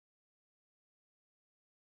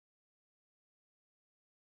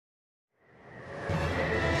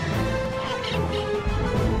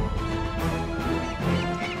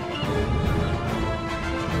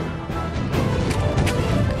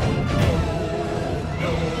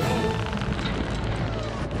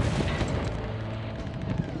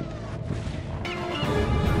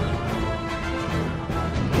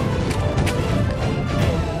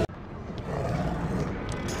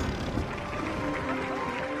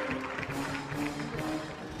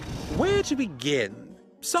Where to begin?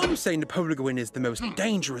 Some say Napoleon is the most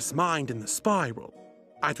dangerous mind in the spiral.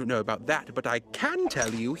 I don't know about that, but I can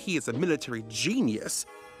tell you he is a military genius,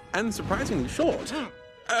 and surprisingly short.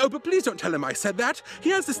 Oh, but please don't tell him I said that.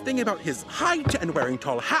 He has this thing about his height and wearing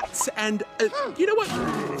tall hats, and, you know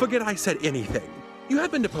what? Forget I said anything. You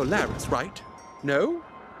have been to Polaris, right? No?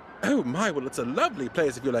 Oh my, well, it's a lovely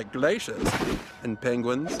place if you like glaciers, and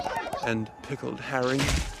penguins, and pickled herring.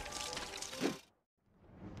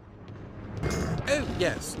 Oh,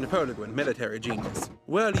 yes, Napoleon, military genius.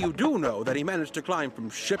 Well, you do know that he managed to climb from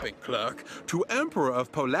shipping clerk to Emperor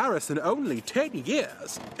of Polaris in only 10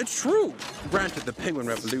 years. It's true. Granted, the Penguin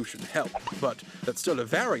Revolution helped, but that's still a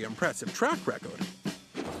very impressive track record.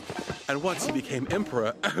 And once he became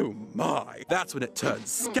emperor, oh my, that's when it turned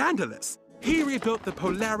scandalous. He rebuilt the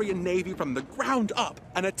Polarian Navy from the ground up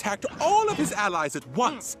and attacked all of his allies at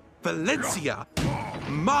once. Valencia,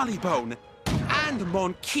 Marylebone, and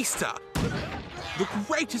Monquista. The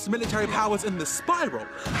greatest military powers in the spiral.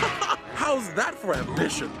 How's that for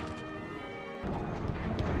ambition?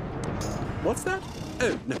 What's that?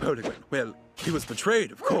 Oh, Napoleon. Well, he was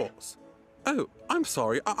betrayed, of course. Oh, I'm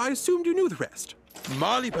sorry. I assumed you knew the rest.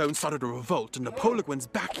 Marylebone started a revolt in Napoleon's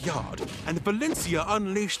backyard, and Valencia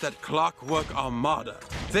unleashed that clockwork armada.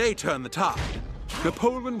 They turned the tide.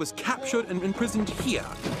 Napoleon was captured and imprisoned here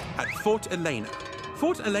at Fort Elena.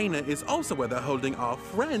 Fort Elena is also where they're holding our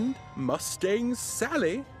friend, Mustang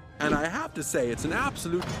Sally. And I have to say, it's an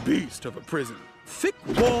absolute beast of a prison. Thick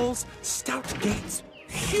walls, stout gates,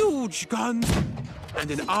 huge guns, and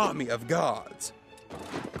an army of guards.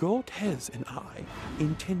 Gortez and I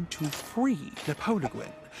intend to free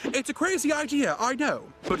Napoleon. It's a crazy idea, I know,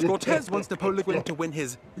 but Gortez wants Napoleon to win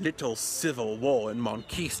his little civil war in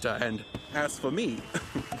Monquista, and as for me,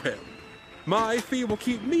 well, my fee will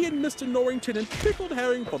keep me and Mr. Norrington in pickled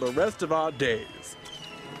herring for the rest of our days.